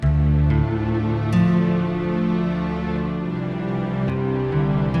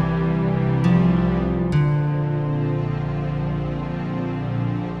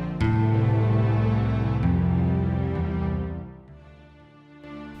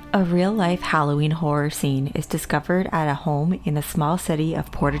A real-life Halloween horror scene is discovered at a home in the small city of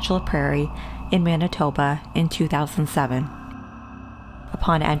Portage la Prairie in Manitoba in 2007.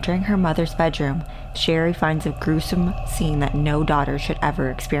 Upon entering her mother's bedroom, Sherry finds a gruesome scene that no daughter should ever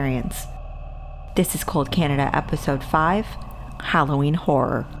experience. This is Cold Canada Episode 5, Halloween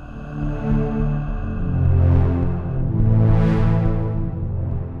Horror.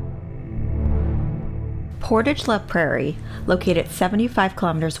 Portage la Prairie, located 75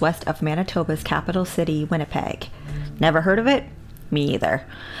 kilometers west of Manitoba's capital city, Winnipeg. Never heard of it? Me either.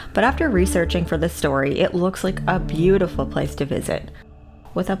 But after researching for this story, it looks like a beautiful place to visit.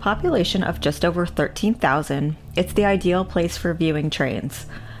 With a population of just over 13,000, it's the ideal place for viewing trains.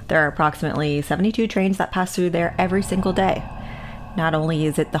 There are approximately 72 trains that pass through there every single day. Not only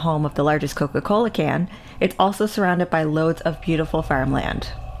is it the home of the largest Coca-Cola can, it's also surrounded by loads of beautiful farmland.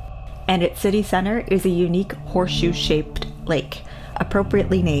 And its city center is a unique horseshoe-shaped lake,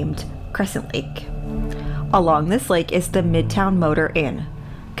 appropriately named Crescent Lake. Along this lake is the Midtown Motor Inn.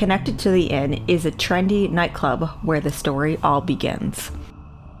 Connected to the inn is a trendy nightclub where the story all begins.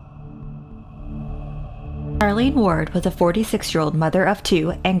 Charlene Ward was a 46-year-old mother of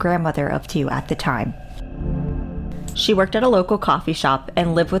two and grandmother of two at the time. She worked at a local coffee shop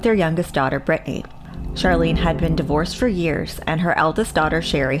and lived with her youngest daughter, Brittany. Charlene had been divorced for years, and her eldest daughter,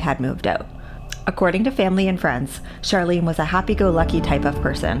 Sherry, had moved out. According to family and friends, Charlene was a happy-go-lucky type of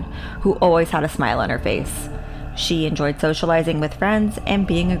person who always had a smile on her face. She enjoyed socializing with friends and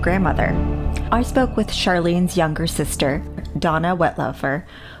being a grandmother. I spoke with Charlene's younger sister, Donna Wettlaufer,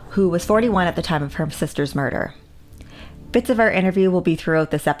 who was 41 at the time of her sister's murder. Bits of our interview will be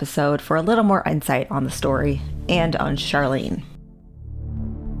throughout this episode for a little more insight on the story and on Charlene.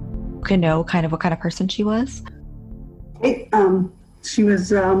 To know kind of what kind of person she was? She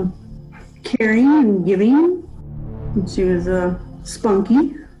was caring and giving. She was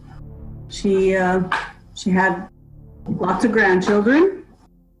spunky. She had lots of grandchildren.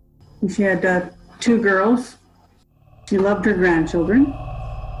 She had 2 girls. She loved her grandchildren.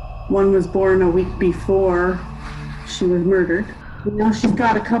 One was born a week before she was murdered. Now she's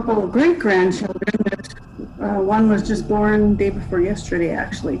got a couple of great-grandchildren. One was just born day before yesterday,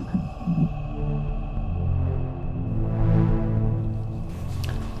 actually.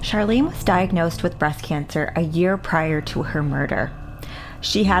 Charlene was diagnosed with breast cancer a year prior to her murder.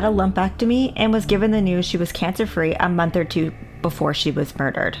 She had a lumpectomy and was given the news she was cancer-free a month or 2 before she was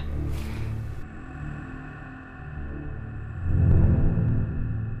murdered.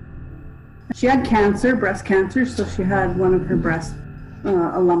 She had cancer, breast cancer, so she had one of her breasts,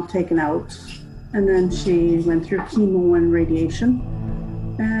 a lump taken out. And then she went through chemo and radiation.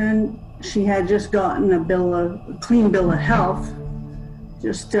 And she had just gotten a clean bill of health,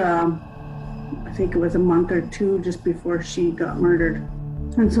 just, I think it was a month or 2 just before she got murdered.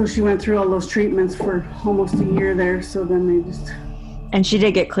 And so she went through all those treatments for almost a year there, so then they just... And she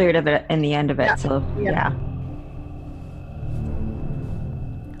did get cleared of it in the end of it, so yeah.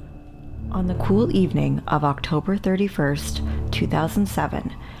 On the cool evening of October 31st,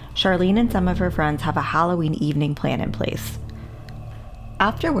 2007, Charlene and some of her friends have a Halloween evening plan in place.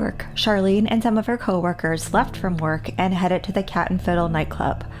 After work, Charlene and some of her co-workers left from work and headed to the Cat and Fiddle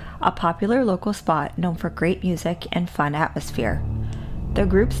nightclub, a popular local spot known for great music and fun atmosphere. The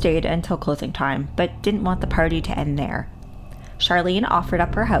group stayed until closing time, but didn't want the party to end there. Charlene offered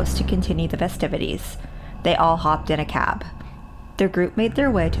up her house to continue the festivities. They all hopped in a cab. The group made their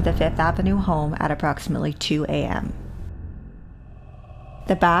way to the Fifth Avenue home at approximately 2 a.m.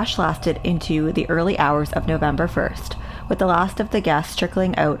 The bash lasted into the early hours of November 1st, with the last of the guests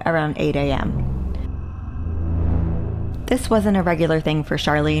trickling out around 8 a.m. This wasn't a regular thing for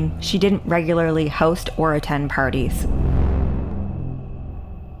Charlene. She didn't regularly host or attend parties.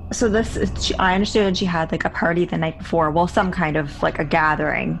 So I understood she had like a party the night before, well, some kind of like a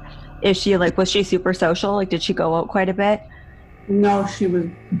gathering. Was she super social? Like, did she go out quite a bit? No, she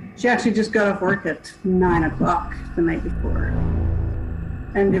actually just got off work at 9 o'clock the night before.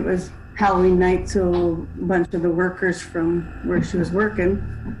 And it was Halloween night, so a bunch of the workers from where she was working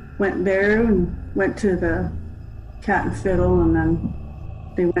went there and went to the Cat and Fiddle, and then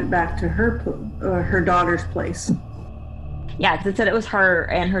they went back to her daughter's place. Yeah, because it said it was her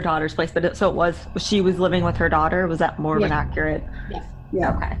and her daughter's place, but she was living with her daughter. Was that more of an accurate? Yes.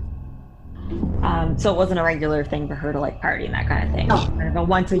 Yeah. Okay. So it wasn't a regular thing for her to like party and that kind of thing. No. Kind of a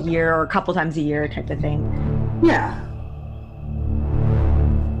once a year or a couple times a year type of thing. Yeah.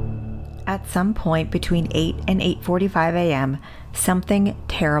 At some point between 8 and 8:45 a.m., something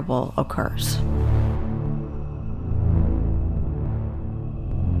terrible occurs.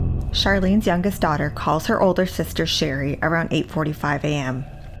 Charlene's youngest daughter calls her older sister Sherry around 8:45 a.m.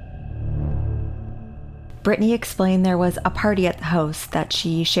 Brittany explained there was a party at the house that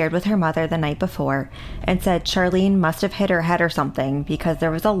she shared with her mother the night before and said Charlene must have hit her head or something because there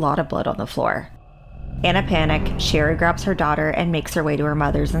was a lot of blood on the floor. In a panic, Sherry grabs her daughter and makes her way to her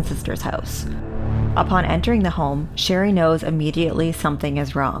mother's and sister's house. Upon entering the home, Sherry knows immediately something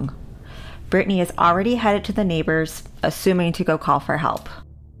is wrong. Brittany is already headed to the neighbors, assuming to go call for help.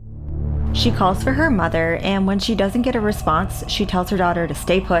 She calls for her mother, and when she doesn't get a response, she tells her daughter to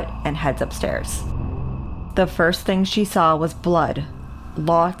stay put and heads upstairs. The first thing she saw was blood.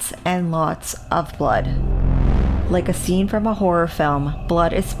 Lots and lots of blood. Like a scene from a horror film,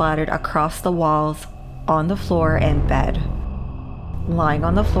 blood is splattered across the walls, on the floor, and bed. Lying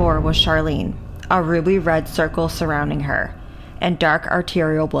on the floor was Charlene, a ruby red circle surrounding her, and dark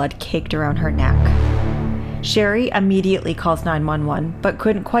arterial blood caked around her neck. Sherry immediately calls 911, but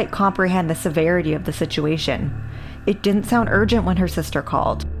couldn't quite comprehend the severity of the situation. It didn't sound urgent when her sister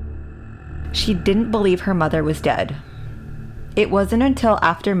called. She didn't believe her mother was dead. It wasn't until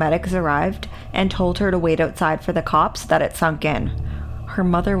after medics arrived and told her to wait outside for the cops that it sunk in. Her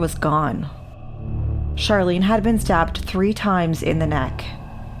mother was gone. Charlene had been stabbed 3 times in the neck.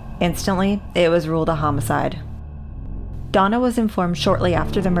 Instantly, it was ruled a homicide. Donna was informed shortly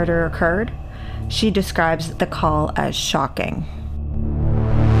after the murder occurred. She describes the call as shocking.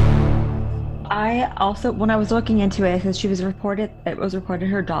 I also, when I was looking into it, it was reported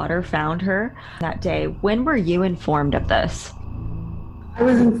her daughter found her that day. When were you informed of this? I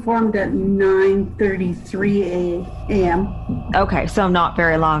was informed at 9:33 a.m. Okay, so not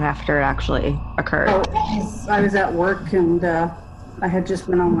very long after it actually occurred. Oh, I was at work, and I had just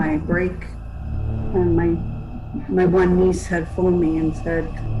been on my break, and my one niece had phoned me and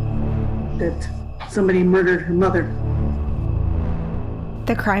said that somebody murdered her mother.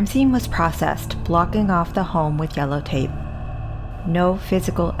 The crime scene was processed, blocking off the home with yellow tape. No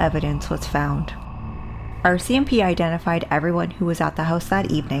physical evidence was found. RCMP identified everyone who was at the house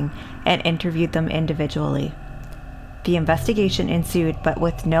that evening and interviewed them individually. The investigation ensued, but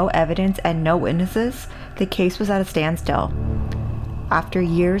with no evidence and no witnesses, the case was at a standstill. After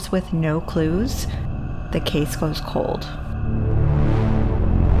years with no clues, the case goes cold.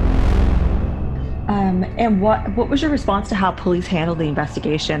 And what was your response to how police handled the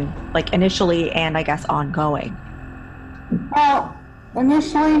investigation, like initially and I guess ongoing? Well,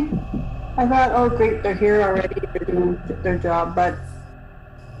 initially, I thought, oh great, they're here already, they're doing their job, but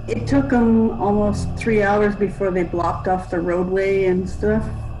it took them almost 3 hours before they blocked off the roadway and stuff,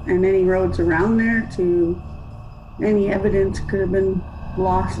 and any roads around there to any evidence could have been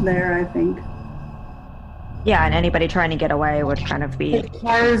lost there, I think. Yeah, and anybody trying to get away would kind of be...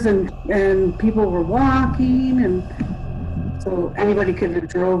 Cars and people were walking, and so anybody could have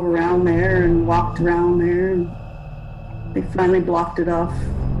drove around there and walked around there, and they finally blocked it off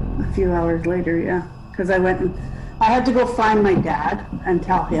a few hours later, yeah. Because I had to go find my dad and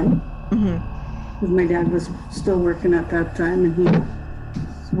tell him. Because my dad was still working at that time, and he was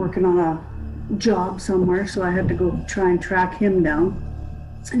working on a job somewhere, so I had to go try and track him down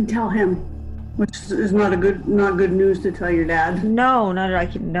and tell him. Which is not good news to tell your dad. No, not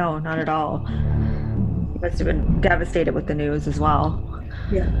at all. He must have been devastated with the news as well.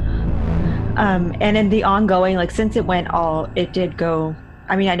 Yeah. And in the ongoing, like since it did go.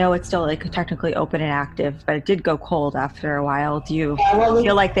 I mean, I know it's still like technically open and active, but it did go cold after a while. Do you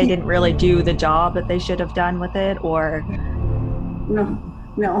feel like they didn't really do the job that they should have done with it, or? No.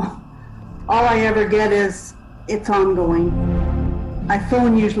 All I ever get is it's ongoing. I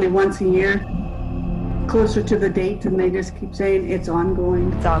phone usually once a year, closer to the date, and they just keep saying it's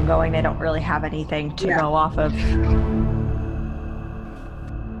ongoing. It's ongoing. They don't really have anything to go off of.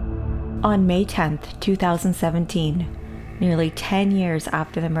 On May 10th, 2017, nearly 10 years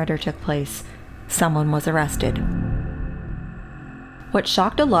after the murder took place, someone was arrested. What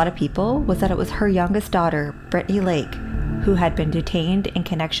shocked a lot of people was that it was her youngest daughter, Brittany Lake, who had been detained in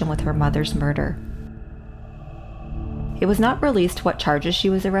connection with her mother's murder. It was not released what charges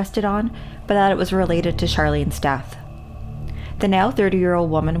she was arrested on, but that it was related to Charlene's death. The now 30-year-old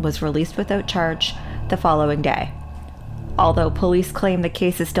woman was released without charge the following day. Although police claim the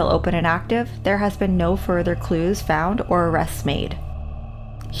case is still open and active, there has been no further clues found or arrests made.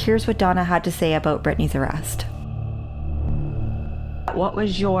 Here's what Donna had to say about Brittany's arrest. What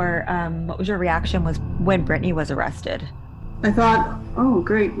was your reaction when Brittany was arrested? I thought, oh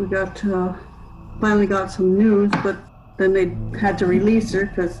great, we finally got some news, but then they had to release her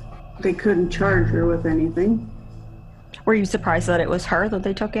because they couldn't charge her with anything. Were you surprised that it was her that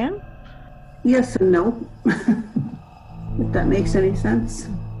they took in? Yes and no, if that makes any sense.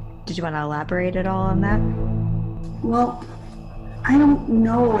 Did you want to elaborate at all on that? Well, I don't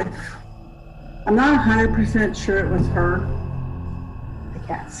know if I'm not 100% sure it was her. I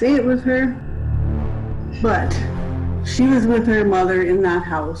can't say it was her, but she was with her mother in that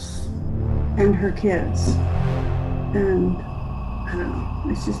house and her kids. And I don't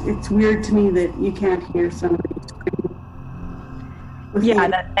know, it's weird to me that you can't hear somebody scream. Yeah,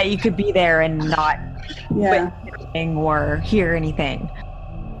 that you could be there and not witness anything or hear anything.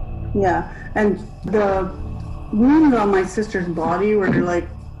 Yeah, and the wounds on my sister's body were like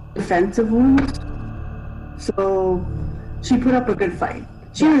defensive wounds. So she put up a good fight.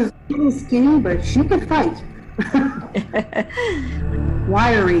 She was skinny, but she could fight.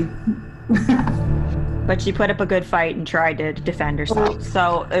 Wiry. But she put up a good fight and tried to defend herself.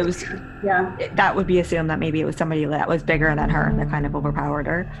 So it was, that would be assumed that maybe it was somebody that was bigger than her that kind of overpowered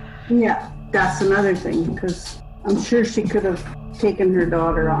her. Yeah, that's another thing, because I'm sure she could have taken her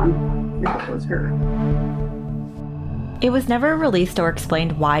daughter on if it was her. It was never released or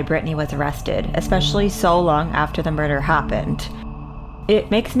explained why Brittany was arrested, especially so long after the murder happened. It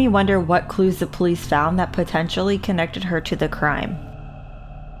makes me wonder what clues the police found that potentially connected her to the crime.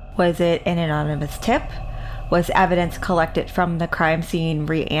 Was it an anonymous tip? Was evidence collected from the crime scene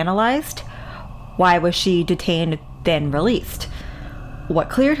reanalyzed? Why was she detained then released? What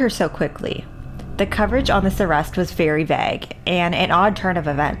cleared her so quickly? The coverage on this arrest was very vague and an odd turn of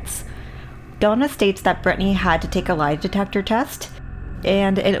events. Donna states that Brittany had to take a lie detector test,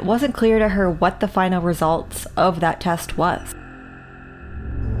 and it wasn't clear to her what the final results of that test was.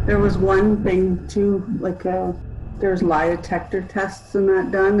 There was one thing too, like there's lie detector tests and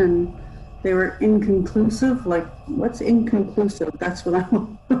that done, and they were inconclusive. Like, what's inconclusive? That's what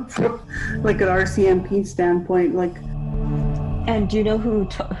I'm from, like an RCMP standpoint. Like, and do you know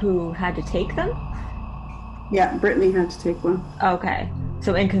who had to take them? Yeah, Brittany had to take one. Okay.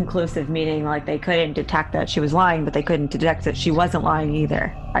 So inconclusive meaning like they couldn't detect that she was lying, but they couldn't detect that she wasn't lying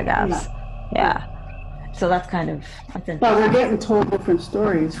either, I guess. Yeah. So that's kind of... But we're getting told different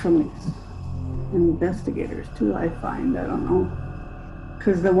stories from these investigators too, I find. I don't know.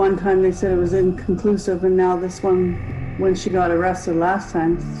 Because the one time they said it was inconclusive, and now this one, when she got arrested last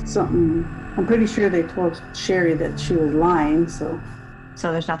time, something... I'm pretty sure they told Sherry that she was lying, so...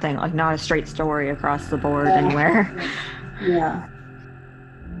 So there's nothing, like not a straight story across the board anywhere. Yeah.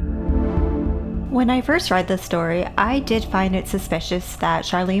 When I first read this story, I did find it suspicious that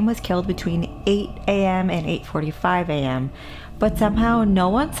Charlene was killed between 8 a.m. and 8:45 a.m., but somehow no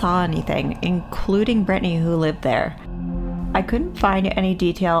one saw anything, including Brittany, who lived there. I couldn't find any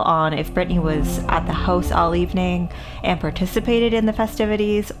detail on if Brittany was at the house all evening and participated in the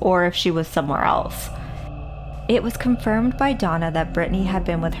festivities, or if she was somewhere else. It was confirmed by Donna that Brittany had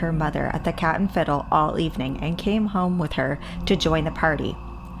been with her mother at the Cat and Fiddle all evening and came home with her to join the party.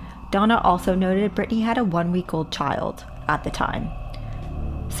 Donna also noted Brittany had a 1-week-old child at the time.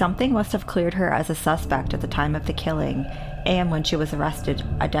 Something must have cleared her as a suspect at the time of the killing and when she was arrested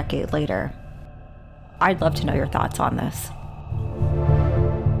a decade later. I'd love to know your thoughts on this.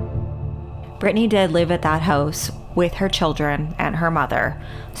 Brittany did live at that house with her children and her mother,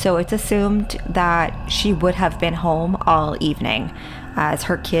 so it's assumed that she would have been home all evening, as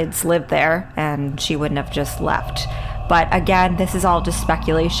her kids lived there and she wouldn't have just left. But again, this is all just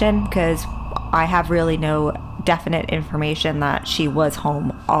speculation because I have really no definite information that she was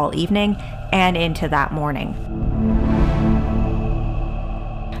home all evening and into that morning.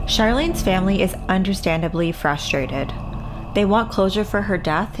 Charlene's family is understandably frustrated. They want closure for her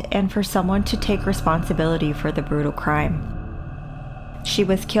death and for someone to take responsibility for the brutal crime. She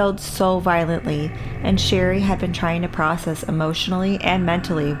was killed so violently, and Sherry had been trying to process emotionally and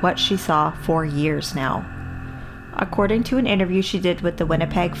mentally what she saw for years now. According to an interview she did with the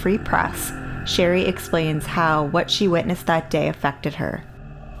Winnipeg Free Press, Sherry explains how what she witnessed that day affected her.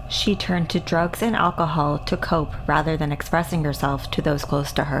 She turned to drugs and alcohol to cope rather than expressing herself to those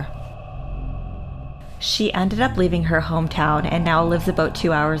close to her. She ended up leaving her hometown and now lives about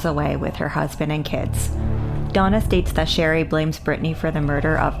 2 hours away with her husband and kids. Donna states that Sherry blames Brittany for the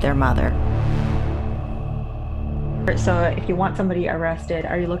murder of their mother. So if you want somebody arrested,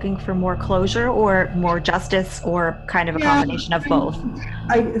 are you looking for more closure or more justice or kind of a combination of both?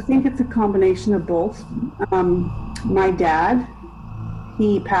 I think it's a combination of both. My dad,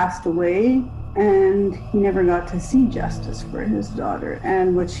 he passed away and he never got to see justice for his daughter,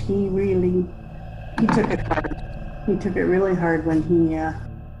 and which he took it hard. He took it really hard when he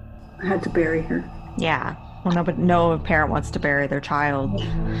had to bury her. Yeah. Well, no parent wants to bury their child.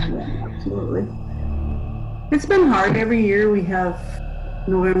 Yeah, absolutely. It's been hard. Every year we have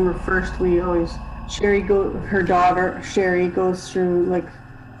November 1st, her daughter, Sherry, goes through like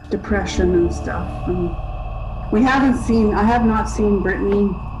depression and stuff. And I have not seen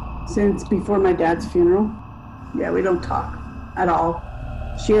Brittany since before my dad's funeral. Yeah, we don't talk at all.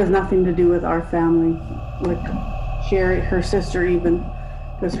 She has nothing to do with our family. Like Sherry, her sister even,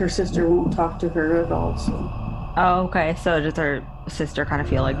 because her sister won't talk to her at all. So. Oh, okay. So does her sister kind of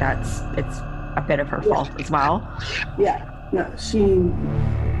feel like it's a bit of her fault as well? Yeah.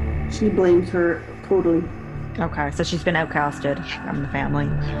 She blames her totally. Okay, so she's been outcasted from the family.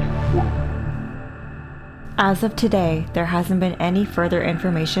 Yeah. As of today, there hasn't been any further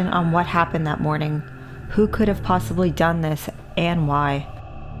information on what happened that morning, who could have possibly done this, and why.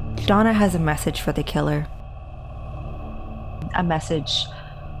 Donna has a message for the killer. A message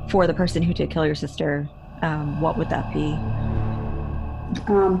for the person who did kill your sister. What would that be?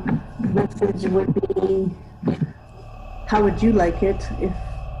 The message would be, how would you like it if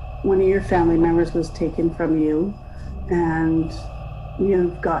one of your family members was taken from you and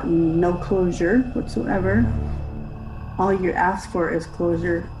you've gotten no closure whatsoever? All you ask for is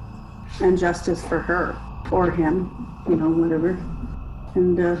closure and justice for her or him, whatever.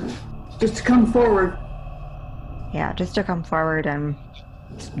 And just to come forward. Yeah, just to come forward and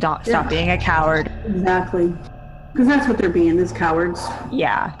stop being a coward. Exactly. Because that's what they're being, is cowards.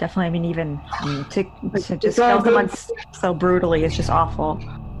 Yeah, definitely. I mean, even to just kill someone so brutally is just awful.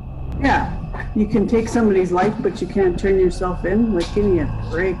 Yeah. You can take somebody's life, but you can't turn yourself in. Like, give me a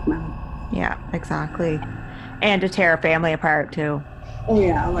break, man. Yeah, exactly. And to tear a family apart, too. Oh,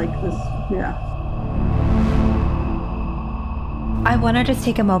 yeah, like this, yeah. I want to just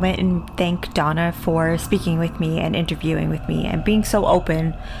take a moment and thank Donna for speaking with me and interviewing with me and being so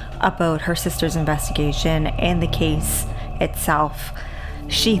open about her sister's investigation and the case itself.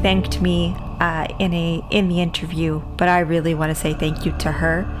 She thanked me in the interview, but I really want to say thank you to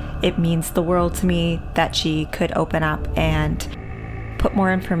her. It means the world to me that she could open up and put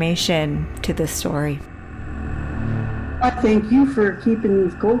more information to this story. I thank you for keeping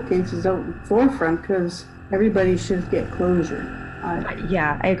these cold cases out in the forefront, because everybody should get closure.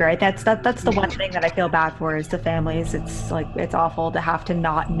 Yeah, I agree. That's the one thing that I feel bad for is the families. It's like, it's awful to have to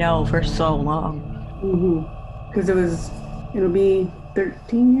not know for so long. Because it'll be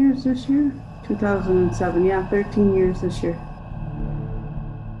 13 years this year? 2007, yeah, 13 years this year.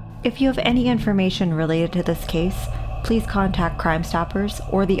 If you have any information related to this case, please contact Crime Stoppers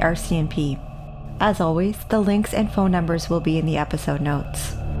or the RCMP. As always, the links and phone numbers will be in the episode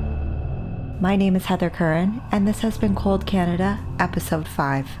notes. My name is Heather Curran, and this has been Cold Canada, Episode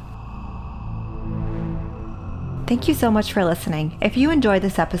 5. Thank you so much for listening. If you enjoyed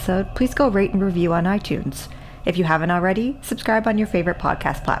this episode, please go rate and review on iTunes. If you haven't already, subscribe on your favorite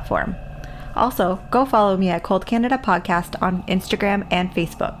podcast platform. Also, go follow me at Cold Canada Podcast on Instagram and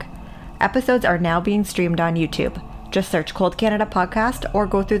Facebook. Episodes are now being streamed on YouTube. Just search Cold Canada Podcast or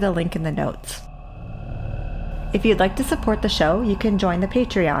go through the link in the notes. If you'd like to support the show, you can join the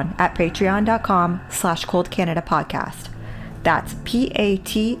Patreon at patreon.com/coldcanadapodcast. That's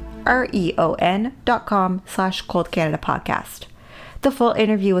patreon.com/coldcanadapodcast. The full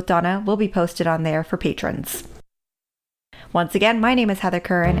interview with Donna will be posted on there for patrons. Once again, my name is Heather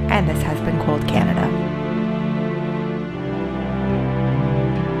Curran, and this has been